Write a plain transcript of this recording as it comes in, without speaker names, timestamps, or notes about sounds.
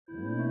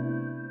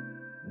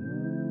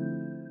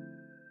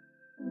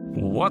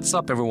What's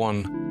up,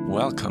 everyone?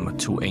 Welcome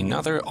to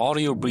another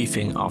audio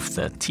briefing of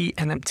the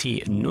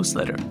TNMT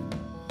newsletter.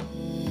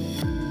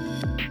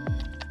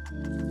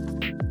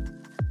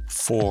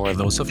 For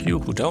those of you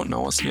who don't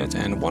know us yet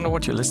and wonder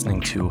what you're listening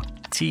to,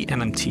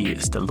 TNMT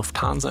is the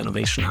Lufthansa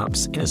Innovation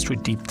Hub's industry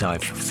deep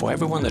dive for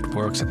everyone that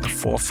works at the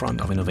forefront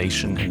of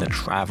innovation in the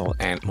travel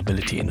and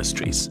mobility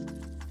industries.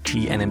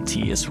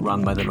 TNMT is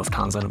run by the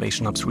Lufthansa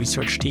Innovation Hub's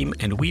research team,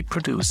 and we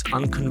produce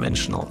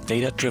unconventional,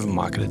 data-driven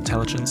market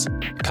intelligence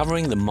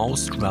covering the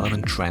most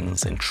relevant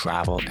trends in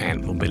travel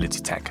and mobility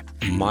tech.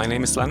 My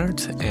name is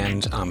Leonard,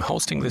 and I'm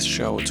hosting this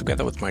show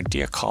together with my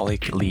dear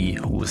colleague Lee,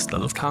 who is the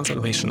Lufthansa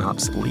Innovation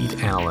Hub's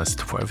lead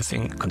analyst for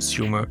everything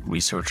consumer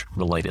research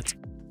related.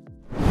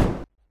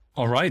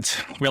 All right,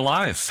 we're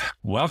live.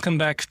 Welcome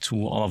back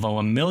to all of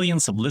our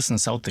millions of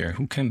listeners out there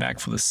who came back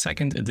for the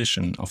second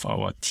edition of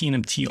our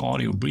TNMT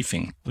audio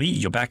briefing. Lee,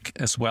 you're back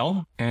as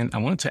well, and I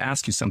wanted to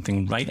ask you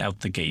something right out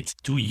the gate.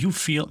 Do you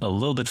feel a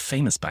little bit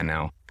famous by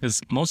now? Because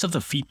most of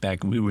the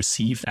feedback we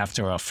received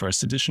after our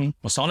first edition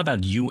was all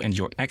about you and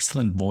your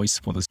excellent voice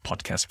for this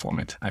podcast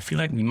format. I feel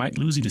like we might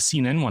lose you to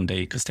CNN one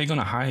day because they're going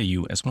to hire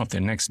you as one of their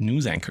next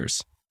news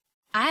anchors.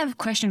 I have a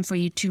question for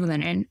you too,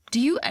 Leonard.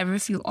 Do you ever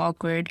feel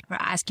awkward for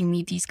asking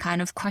me these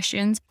kind of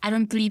questions? I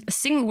don't believe a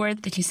single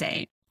word that you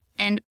say.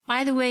 And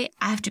by the way,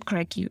 I have to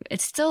correct you.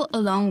 It's still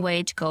a long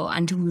way to go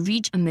until we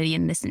reach 1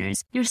 million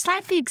listeners. You're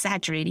slightly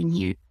exaggerating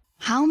here.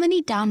 How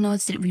many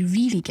downloads did we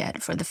really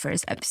get for the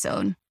first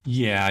episode?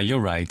 Yeah, you're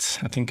right.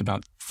 I think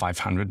about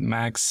 500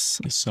 max.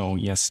 So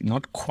yes,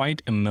 not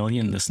quite 1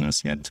 million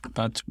listeners yet,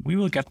 but we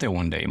will get there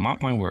one day.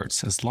 Mark my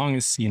words, as long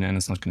as CNN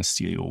is not going to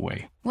steal you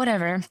away.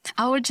 Whatever.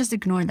 I would just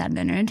ignore that,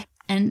 Leonard.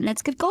 And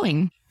let's get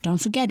going.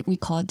 Don't forget, we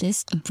call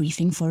this a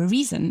briefing for a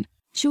reason.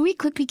 Should we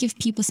quickly give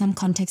people some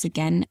context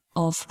again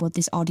of what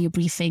this audio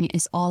briefing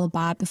is all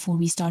about before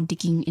we start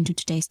digging into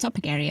today's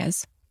topic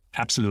areas?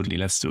 Absolutely,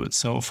 let's do it.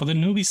 So for the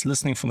newbies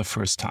listening for the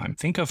first time,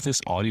 think of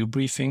this audio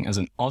briefing as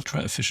an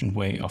ultra-efficient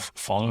way of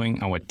following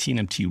our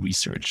TNMT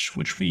research,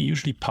 which we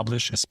usually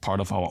publish as part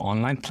of our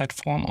online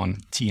platform on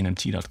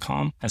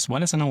tnmt.com, as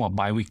well as in our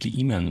bi-weekly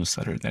email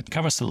newsletter that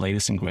covers the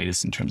latest and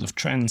greatest in terms of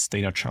trends,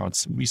 data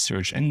charts,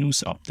 research, and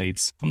news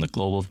updates from the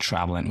global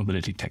travel and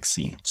mobility tech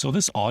scene. So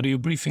this audio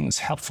briefing is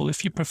helpful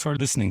if you prefer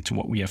listening to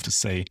what we have to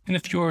say and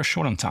if you're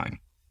short on time.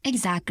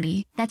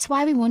 Exactly. That's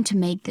why we want to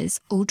make this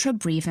ultra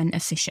brief and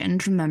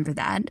efficient. Remember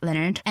that,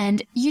 Leonard.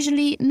 And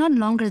usually not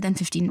longer than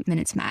 15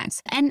 minutes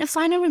max. And a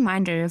final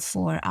reminder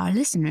for our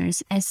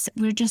listeners, as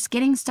we're just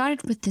getting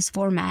started with this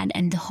format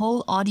and the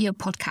whole audio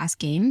podcast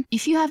game,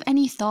 if you have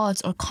any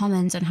thoughts or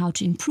comments on how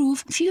to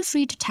improve, feel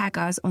free to tag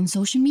us on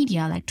social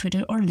media like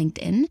Twitter or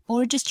LinkedIn,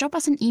 or just drop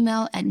us an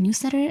email at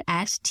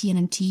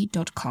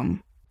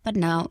newsletter@tnmt.com. But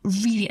now,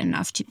 really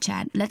enough chit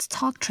chat. Let's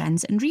talk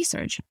trends and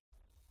research.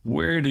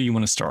 Where do you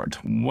want to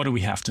start? What do we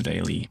have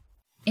today, Lee?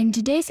 In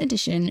today's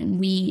edition,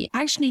 we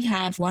actually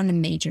have one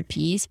major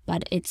piece,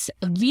 but it's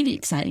a really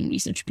exciting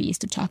research piece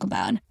to talk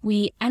about.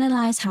 We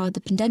analyze how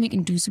the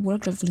pandemic-induced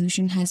work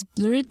revolution has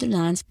blurred the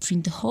lines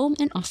between the home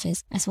and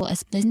office, as well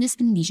as business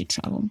and leisure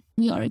travel.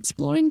 We are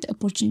exploring the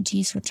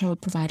opportunities for travel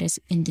providers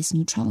in this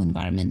new travel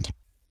environment.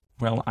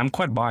 Well, I'm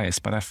quite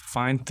biased, but I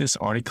find this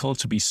article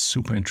to be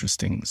super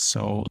interesting.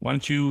 So why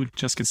don't you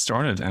just get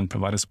started and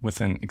provide us with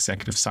an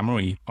executive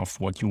summary of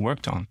what you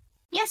worked on?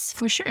 Yes,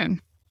 for sure.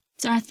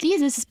 So our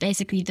thesis is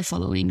basically the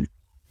following.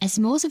 As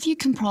most of you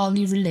can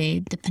probably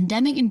relate, the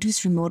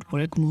pandemic-induced remote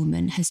work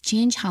movement has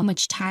changed how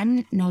much time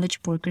and knowledge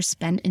workers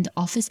spend in the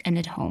office and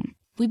at home.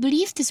 We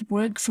believe this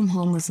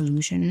work-from-home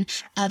revolution,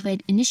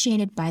 albeit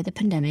initiated by the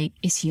pandemic,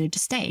 is here to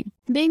stay.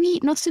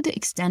 Maybe not to the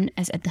extent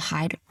as at the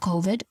height of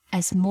COVID,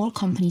 as more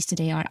companies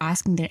today are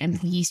asking their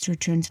employees to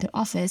return to the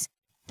office,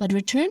 but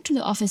return to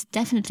the office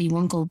definitely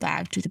won't go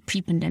back to the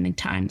pre-pandemic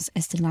times,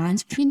 as the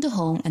lines between the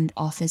home and the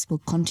office will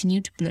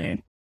continue to blur.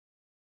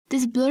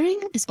 This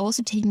blurring is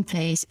also taking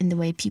place in the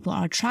way people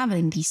are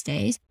traveling these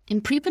days. In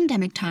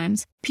pre-pandemic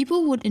times,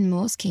 people would in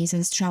most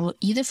cases travel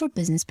either for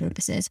business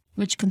purposes,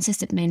 which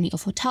consisted mainly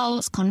of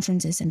hotels,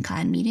 conferences, and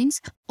client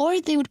meetings, or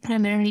they would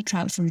primarily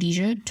travel for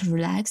leisure to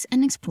relax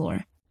and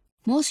explore.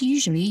 Most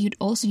usually, you'd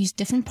also use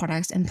different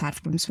products and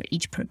platforms for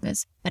each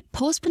purpose. But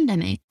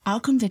post-pandemic, our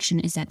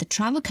conviction is that the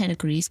travel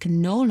categories can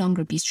no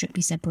longer be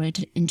strictly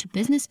separated into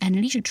business and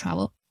leisure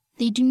travel.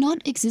 They do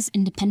not exist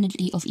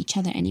independently of each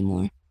other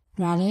anymore.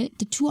 Rather,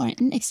 the two are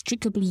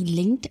inextricably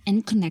linked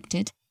and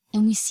connected,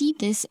 and we see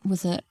this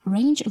with a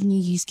range of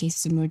new use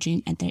cases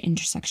emerging at their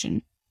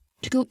intersection.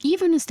 To go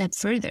even a step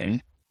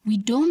further, we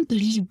don't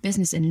believe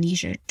business and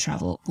leisure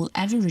travel will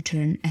ever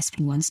return as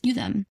we once knew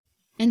them.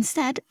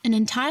 Instead, an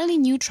entirely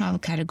new travel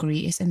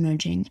category is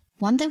emerging,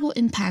 one that will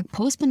impact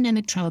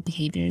post-pandemic travel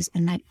behaviors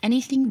unlike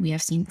anything we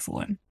have seen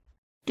before.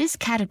 This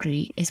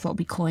category is what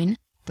we coin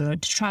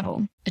blurred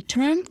travel, a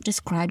term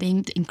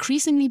describing the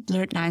increasingly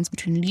blurred lines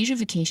between leisure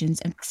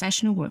vacations and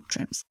professional work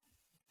trips.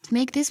 To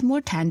make this more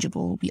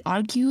tangible, we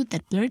argue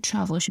that blurred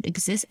travel should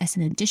exist as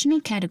an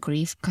additional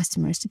category for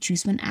customers to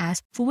choose when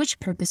asked for which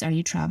purpose are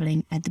you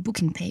traveling at the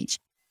booking page.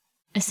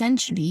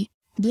 Essentially,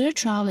 Blurred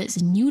travel is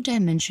a new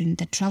dimension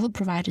that travel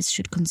providers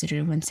should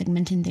consider when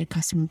segmenting their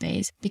customer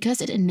base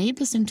because it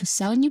enables them to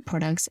sell new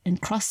products and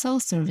cross-sell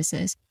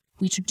services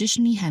we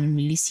traditionally haven't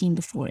really seen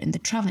before in the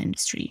travel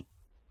industry.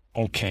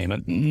 Okay,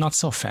 but not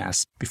so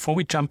fast. Before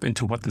we jump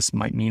into what this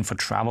might mean for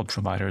travel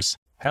providers,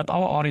 help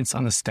our audience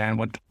understand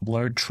what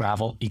blurred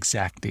travel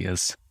exactly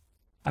is.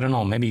 I don't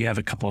know, maybe you have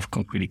a couple of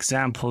concrete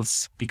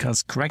examples,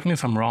 because correct me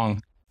if I'm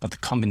wrong, but the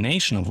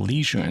combination of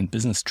leisure and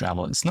business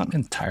travel is not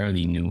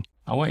entirely new.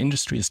 Our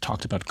industry has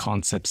talked about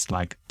concepts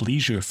like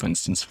bleisure, for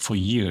instance, for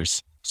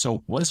years.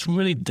 So what is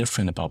really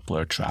different about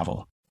blurred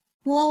travel?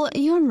 Well,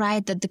 you're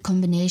right that the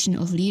combination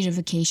of leisure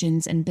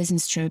vacations and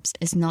business trips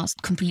is not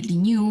completely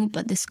new,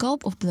 but the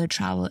scope of blurred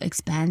travel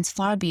expands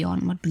far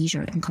beyond what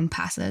leisure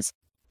encompasses.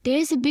 There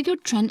is a bigger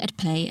trend at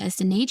play as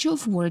the nature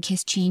of work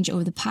has changed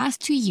over the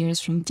past 2 years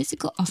from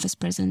physical office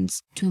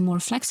presence to a more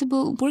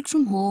flexible work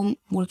from home,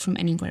 work from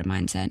anywhere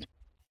mindset.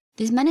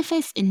 This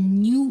manifests in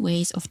new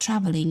ways of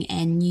traveling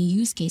and new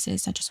use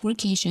cases such as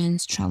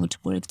workations, travel to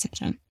work,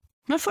 etc.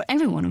 Not for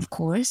everyone, of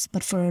course,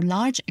 but for a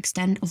large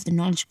extent of the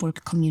knowledge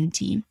worker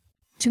community.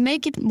 To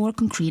make it more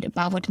concrete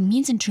about what it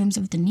means in terms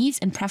of the needs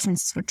and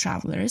preferences for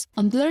travelers,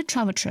 on blurred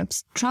travel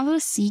trips,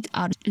 travelers seek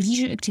out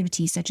leisure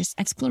activities such as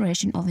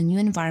exploration of a new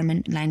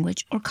environment,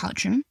 language, or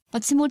culture,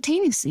 but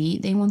simultaneously,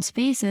 they want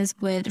spaces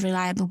with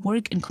reliable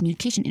work and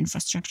communication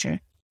infrastructure.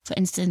 For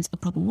instance, a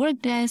proper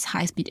work desk,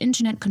 high-speed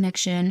internet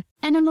connection,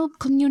 and a local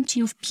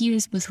community of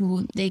peers with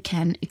whom they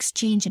can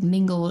exchange and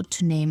mingle,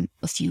 to name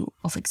a few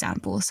of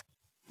examples.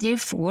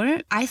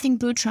 Therefore, I think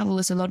blurred travel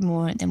is a lot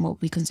more than what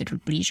we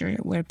consider leisure,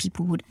 where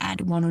people would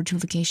add 1 or 2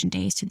 vacation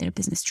days to their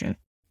business trip.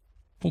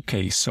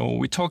 Okay, so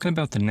we're talking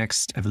about the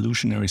next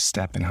evolutionary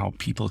step in how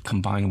people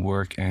combine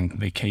work and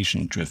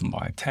vacation, driven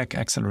by tech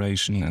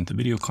acceleration and the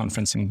video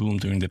conferencing boom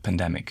during the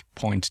pandemic.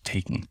 Point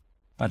taken.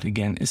 But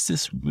again, is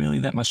this really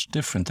that much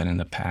different than in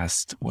the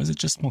past? Or is it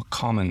just more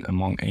common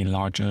among a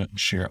larger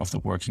share of the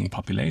working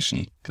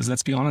population? Because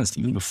let's be honest,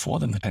 even before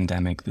the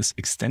pandemic, this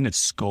extended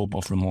scope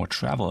of remote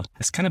travel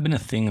has kind of been a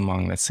thing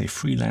among, let's say,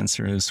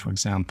 freelancers, for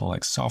example,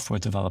 like software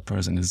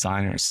developers and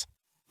designers.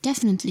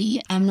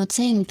 Definitely. I'm not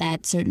saying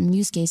that certain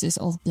use cases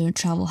of blurred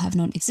travel have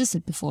not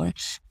existed before,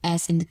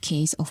 as in the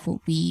case of what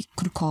we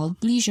could call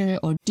bleisure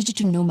or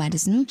digital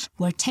nomadism,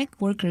 where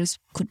tech workers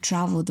could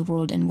travel the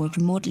world and work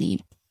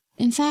remotely.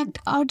 In fact,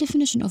 our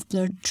definition of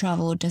blurred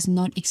travel does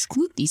not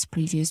exclude these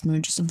previous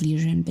mergers of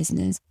leisure and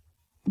business.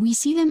 We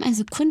see them as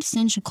a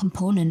quintessential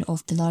component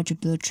of the larger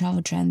blurred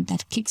travel trend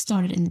that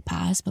kickstarted in the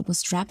past but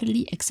was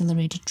rapidly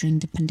accelerated during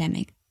the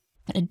pandemic.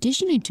 But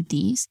additionally to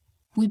these,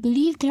 we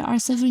believe there are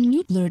several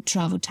new blurred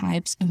travel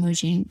types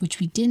emerging which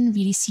we didn't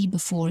really see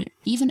before,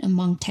 even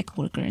among tech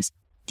workers.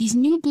 These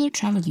new blurred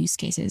travel use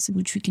cases,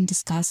 which we can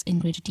discuss in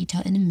greater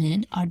detail in a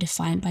minute, are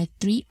defined by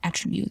 3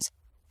 attributes.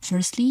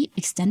 Firstly,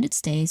 extended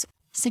stays.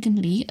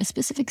 Secondly, a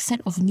specific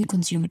set of new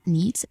consumer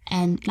needs.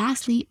 And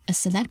lastly, a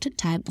selected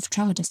type of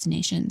travel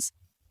destinations.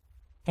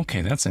 Okay,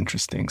 that's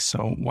interesting.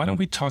 So why don't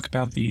we talk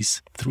about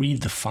these 3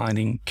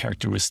 defining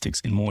characteristics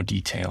in more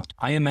detail?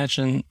 I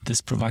imagine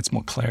this provides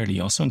more clarity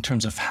also in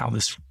terms of how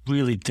this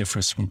really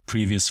differs from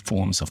previous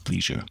forms of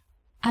leisure.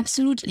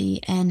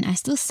 Absolutely, and I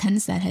still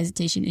sense that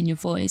hesitation in your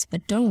voice,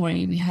 but don't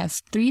worry, we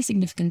have 3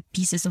 significant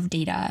pieces of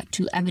data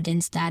to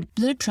evidence that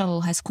blurred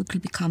travel has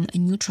quickly become a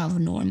new travel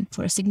norm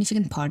for a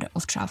significant part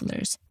of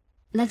travelers.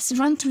 Let's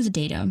run through the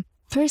data.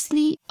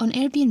 Firstly, on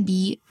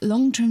Airbnb,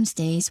 long-term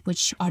stays,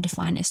 which are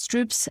defined as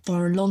trips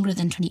for longer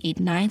than 28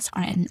 nights,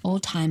 are at an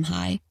all-time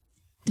high.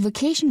 The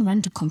vacation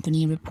rental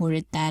company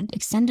reported that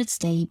extended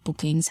stay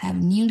bookings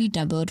have nearly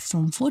doubled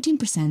from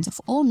 14% of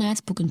all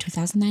nights booked in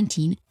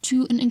 2019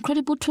 to an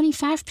incredible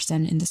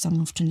 25% in the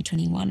summer of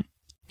 2021.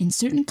 In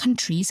certain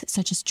countries,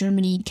 such as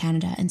Germany,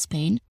 Canada, and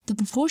Spain, the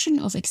proportion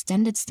of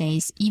extended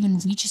stays even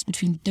reaches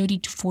between 30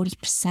 to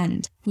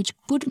 40%, which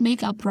would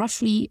make up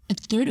roughly a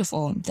third of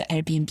all the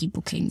Airbnb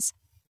bookings.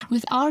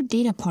 With our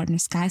data partner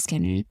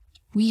Skyscanner,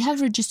 we have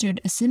registered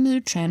a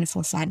similar trend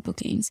for flight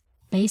bookings.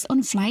 Based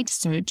on flight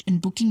search and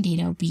booking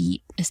data,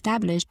 we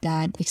established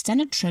that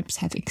extended trips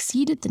have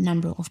exceeded the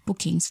number of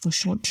bookings for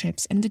short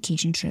trips and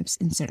vacation trips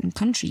in certain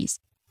countries.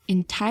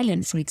 In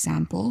Thailand, for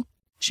example,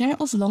 share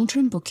of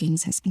long-term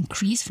bookings has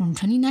increased from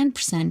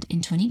 29%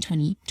 in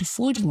 2020 to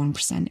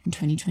 41% in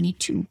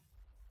 2022.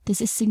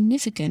 This is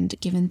significant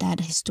given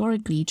that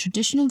historically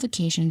traditional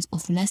vacations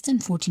of less than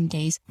 14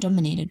 days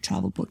dominated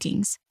travel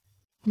bookings.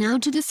 Now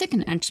to the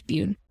second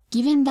attribute.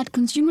 Given that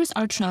consumers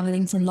are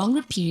traveling for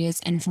longer periods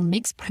and for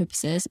mixed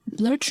purposes,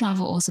 blurred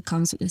travel also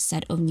comes with a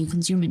set of new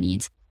consumer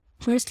needs.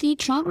 Firstly,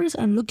 travelers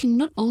are looking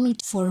not only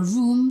for a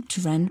room to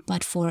rent,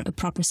 but for a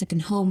proper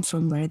second home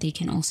from where they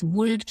can also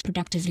work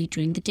productively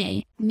during the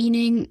day.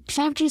 Meaning,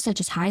 factors such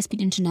as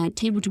high-speed internet,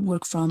 table to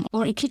work from,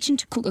 or a kitchen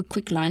to cook a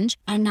quick lunch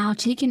are now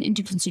taken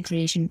into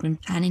consideration when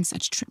planning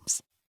such trips.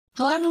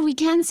 However, we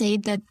can say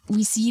that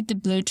we see the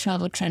blurred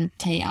travel trend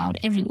play out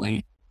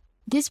everywhere.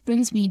 This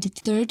brings me to the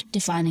third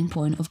defining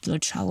point of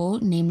blurred travel,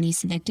 namely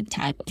selected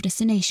type of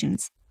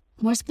destinations.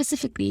 More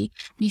specifically,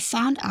 we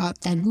found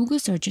out that Google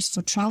searches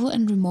for travel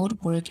and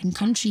remote work in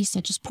countries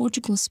such as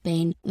Portugal,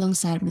 Spain,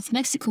 alongside with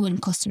Mexico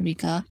and Costa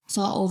Rica,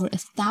 saw over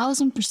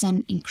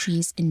 1,000%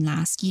 increase in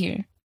last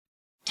year.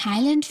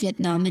 Thailand,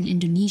 Vietnam, and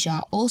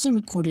Indonesia also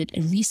recorded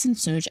a recent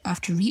surge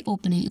after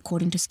reopening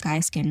according to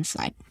Skyscanner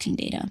flight booking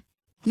data.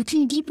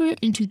 Looking deeper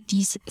into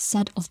these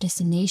set of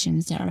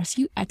destinations, there are a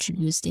few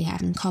attributes they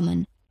have in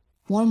common.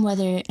 Warm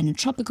weather and a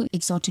tropical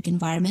exotic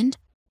environment,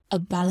 a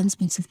balanced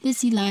mix of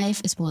busy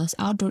life as well as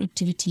outdoor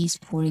activities,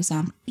 for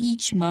example,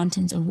 beach,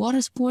 mountains, or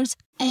water sports,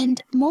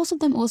 and most of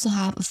them also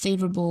have a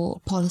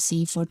favorable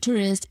policy for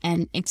tourists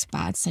and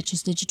expats such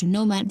as digital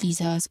nomad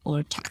visas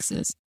or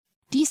taxes.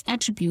 These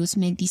attributes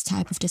make these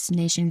type of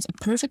destinations a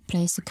perfect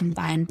place to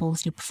combine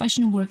both your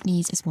professional work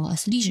needs as well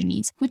as leisure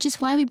needs, which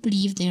is why we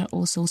believe they are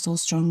also so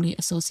strongly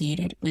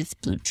associated with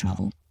blurred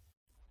travel.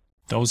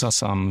 Those are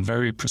some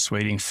very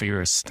persuading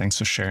figures. Thanks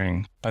for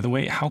sharing. By the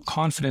way, how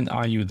confident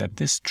are you that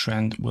this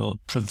trend will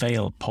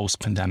prevail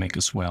post-pandemic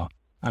as well?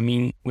 I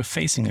mean, we're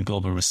facing a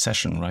global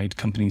recession, right?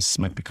 Companies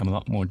might become a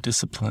lot more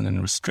disciplined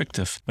and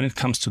restrictive when it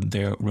comes to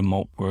their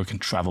remote work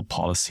and travel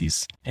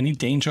policies. Any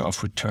danger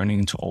of returning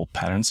into old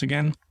patterns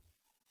again?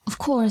 Of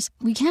course,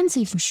 we can't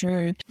say for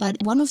sure, but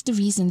one of the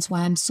reasons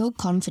why I'm so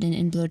confident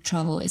in blurred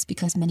travel is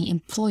because many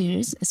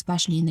employers,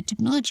 especially in the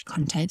technology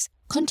context,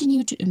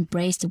 continue to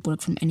embrace the work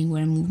from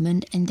anywhere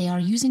movement, and they are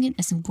using it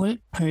as a work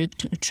perk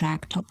to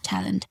attract top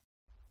talent.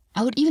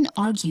 I would even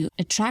argue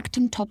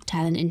attracting top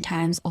talent in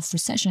times of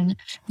recession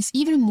is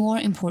even more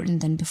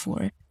important than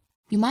before.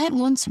 You might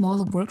want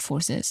smaller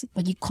workforces,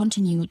 but you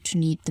continue to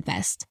need the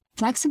best.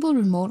 Flexible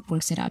remote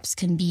work setups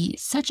can be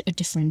such a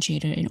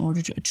differentiator in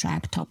order to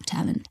attract top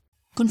talent.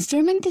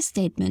 Confirming this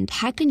statement,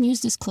 Hacker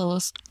News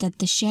disclosed that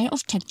the share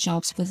of tech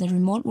jobs with a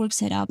remote work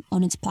setup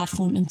on its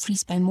platform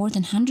increased by more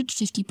than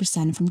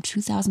 150% from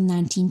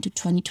 2019 to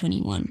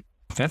 2021.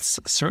 That's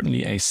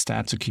certainly a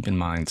stat to keep in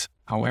mind.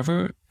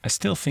 However, I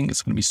still think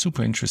it's going to be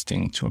super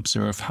interesting to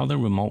observe how the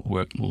remote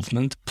work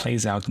movement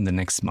plays out in the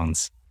next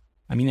months.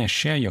 I mean, I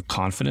share your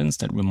confidence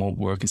that remote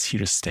work is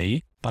here to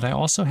stay, but I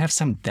also have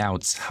some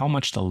doubts how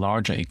much the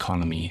larger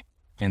economy,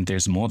 and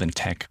there's more than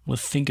tech, will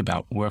think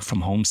about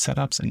work-from-home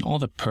setups and all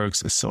the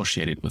perks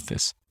associated with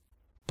this.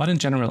 But in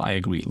general, I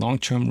agree,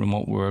 long-term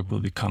remote work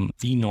will become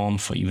the norm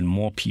for even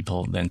more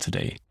people than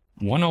today.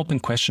 One open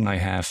question I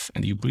have,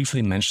 and you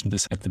briefly mentioned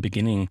this at the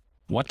beginning,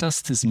 what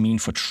does this mean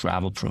for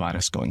travel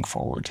providers going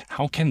forward?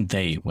 How can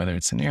they, whether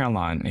it's an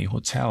airline, a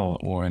hotel,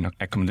 or an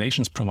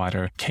accommodations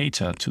provider,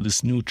 cater to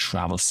this new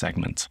travel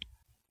segment?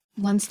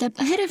 One step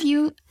ahead of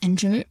you,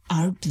 enter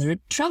our blurred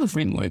travel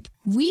framework.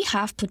 We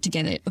have put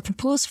together a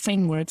proposed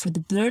framework for the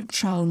blurred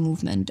travel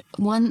movement,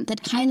 one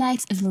that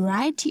highlights a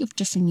variety of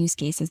different use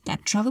cases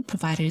that travel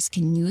providers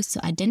can use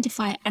to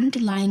identify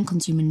underlying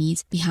consumer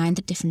needs behind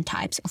the different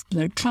types of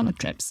blurred travel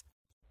trips.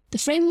 The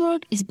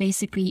framework is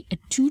basically a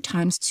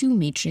 2x2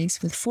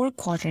 matrix with 4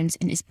 quadrants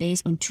and is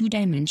based on 2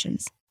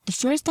 dimensions. The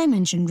first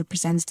dimension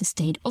represents the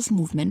state of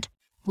movement,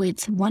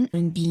 with one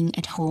end being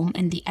at home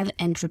and the other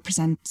end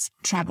represents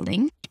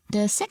traveling.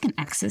 The second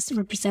axis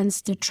represents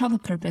the travel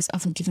purpose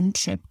of a given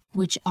trip,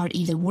 which are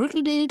either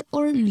work-related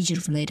or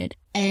leisure-related.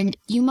 And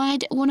you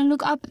might want to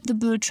look up the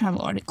blurred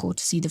travel article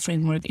to see the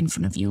framework in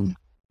front of you.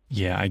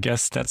 Yeah, I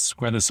guess that's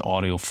where this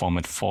audio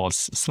format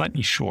falls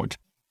slightly short.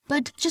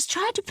 But just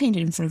try to paint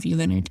it in front of you,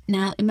 Leonard.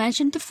 Now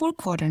imagine the 4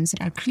 quadrants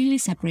that are clearly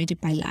separated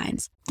by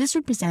lines. This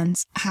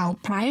represents how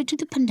prior to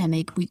the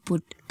pandemic we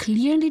would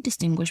clearly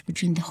distinguish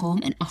between the home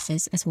and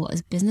office as well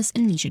as business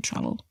and leisure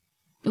travel.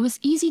 It was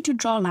easy to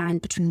draw a line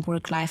between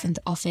work life in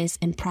the office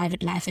and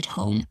private life at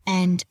home.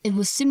 And it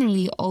was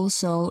similarly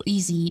also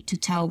easy to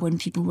tell when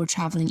people were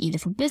traveling either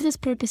for business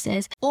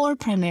purposes or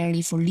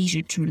primarily for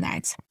leisure to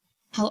relax.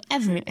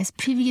 However, as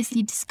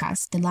previously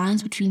discussed, the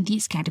lines between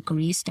these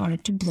categories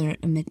started to blur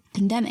amid the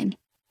pandemic.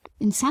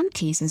 In some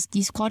cases,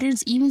 these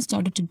quadrants even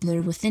started to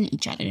blur within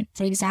each other.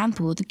 For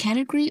example, the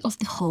category of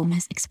the home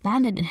has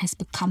expanded and has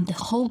become the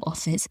home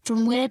office,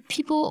 from where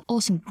people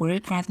also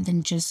work rather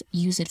than just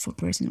use it for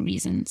personal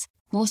reasons.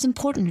 Most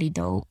importantly,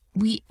 though,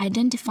 we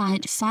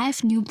identified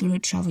 5 new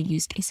blurred travel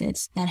use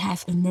cases that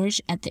have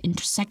emerged at the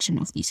intersection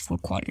of these 4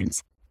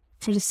 quadrants.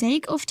 For the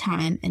sake of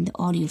time and the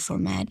audio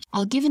format,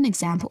 I'll give an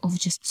example of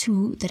just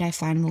 2 that I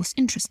find most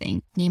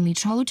interesting, namely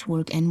travel to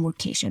work and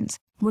workations.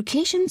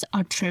 Workations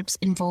are trips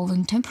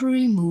involving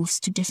temporary moves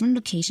to different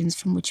locations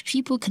from which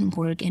people can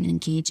work and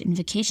engage in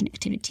vacation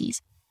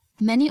activities.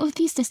 Many of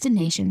these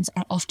destinations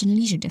are often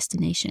leisure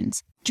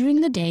destinations. During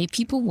the day,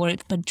 people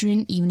work, but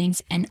during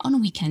evenings and on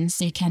weekends,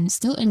 they can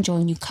still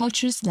enjoy new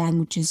cultures,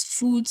 languages,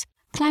 foods,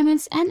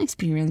 climates, and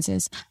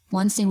experiences,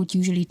 ones they would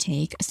usually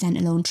take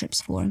standalone trips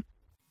for.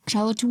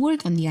 Travel to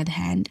work, on the other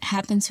hand,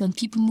 happens when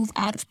people move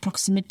out of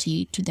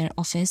proximity to their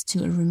office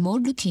to a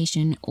remote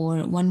location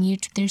or one near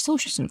to their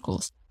social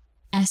circles.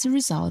 As a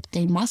result,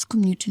 they must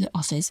commute to the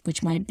office,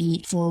 which might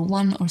be for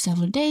 1 or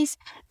several days,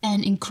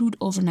 and include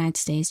overnight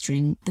stays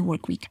during the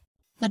work week.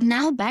 But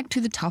now back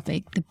to the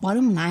topic. The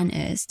bottom line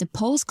is the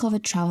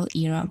post-COVID travel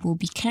era will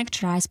be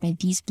characterized by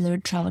these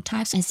blurred travel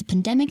types as the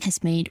pandemic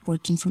has made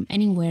working from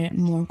anywhere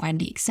more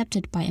widely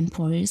accepted by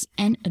employers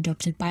and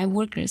adopted by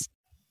workers.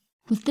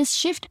 With this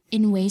shift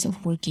in ways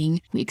of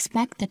working, we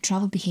expect that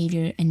travel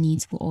behavior and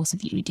needs will also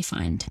be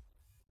redefined.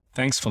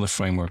 Thanks for the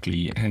framework,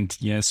 Lee. And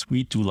yes,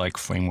 we do like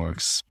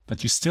frameworks,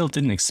 but you still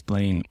didn't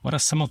explain what are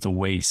some of the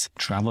ways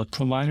travel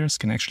providers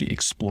can actually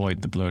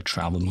exploit the blurred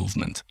travel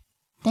movement.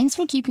 Thanks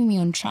for keeping me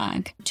on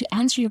track. To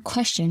answer your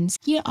questions,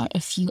 here are a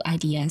few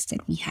ideas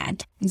that we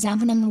had.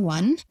 Example number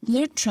 1,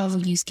 blurred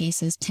travel use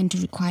cases tend to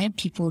require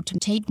people to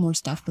take more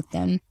stuff with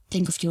them.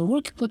 Think of your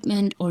work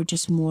equipment or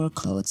just more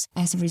clothes.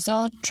 As a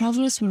result,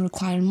 travelers will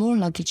require more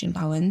luggage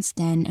allowance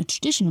than a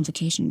traditional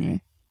vacationer.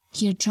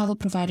 Here, travel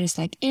providers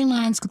like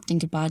airlines could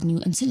think about new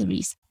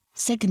ancillaries.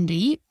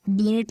 Secondly,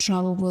 blurred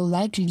travel will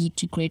likely lead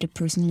to greater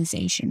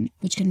personalization,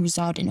 which can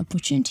result in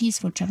opportunities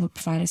for travel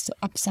providers to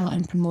upsell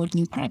and promote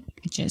new product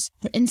packages.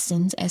 For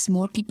instance, as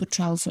more people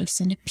travel for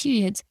extended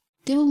periods,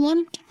 they will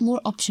want more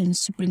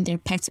options to bring their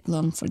pets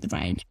along for the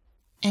ride.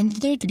 And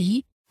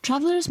thirdly,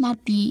 travelers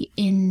might be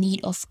in need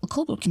of a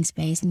co-working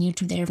space near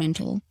to their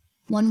rental,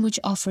 one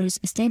which offers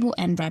a stable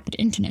and rapid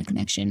internet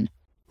connection.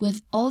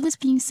 With all this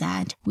being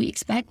said, we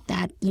expect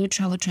that blurred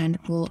travel trend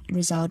will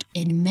result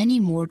in many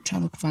more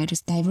travel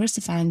providers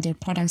diversifying their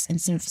products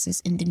and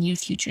services in the near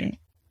future.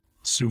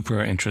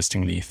 Super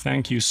interestingly.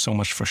 Thank you so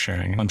much for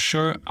sharing. I'm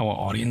sure our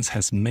audience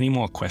has many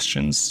more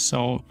questions,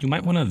 so you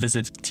might want to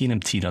visit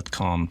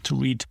tnmt.com to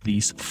read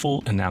Lee's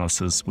full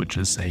analysis, which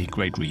is a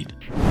great read.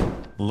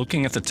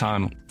 Looking at the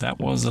time, that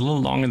was a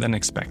little longer than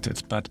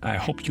expected, but I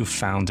hope you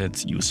found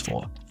it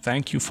useful.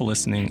 Thank you for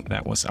listening.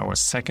 That was our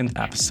second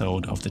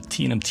episode of the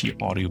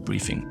TNMT audio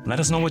briefing.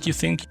 Let us know what you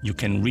think. You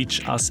can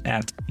reach us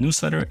at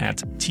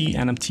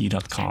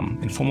newsletter@tnmt.com.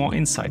 And for more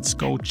insights,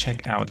 go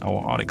check out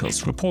our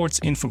articles, reports,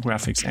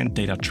 infographics, and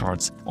data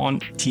charts on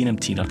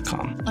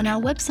tnmt.com. On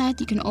our website,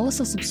 you can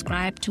also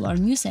subscribe to our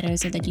newsletter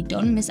so that you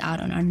don't miss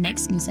out on our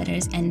next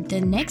newsletters and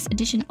the next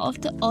edition of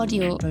the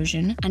audio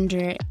version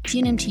under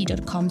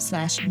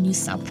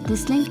tnmt.com/newsup.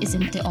 This link is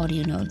in the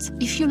audio notes.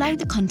 If you like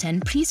the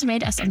content, please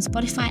rate us on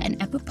Spotify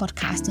and Apple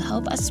Podcasts to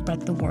help us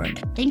spread the word.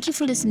 Thank you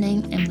for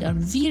listening, and we are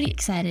really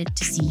excited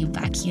to see you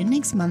back here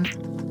next month.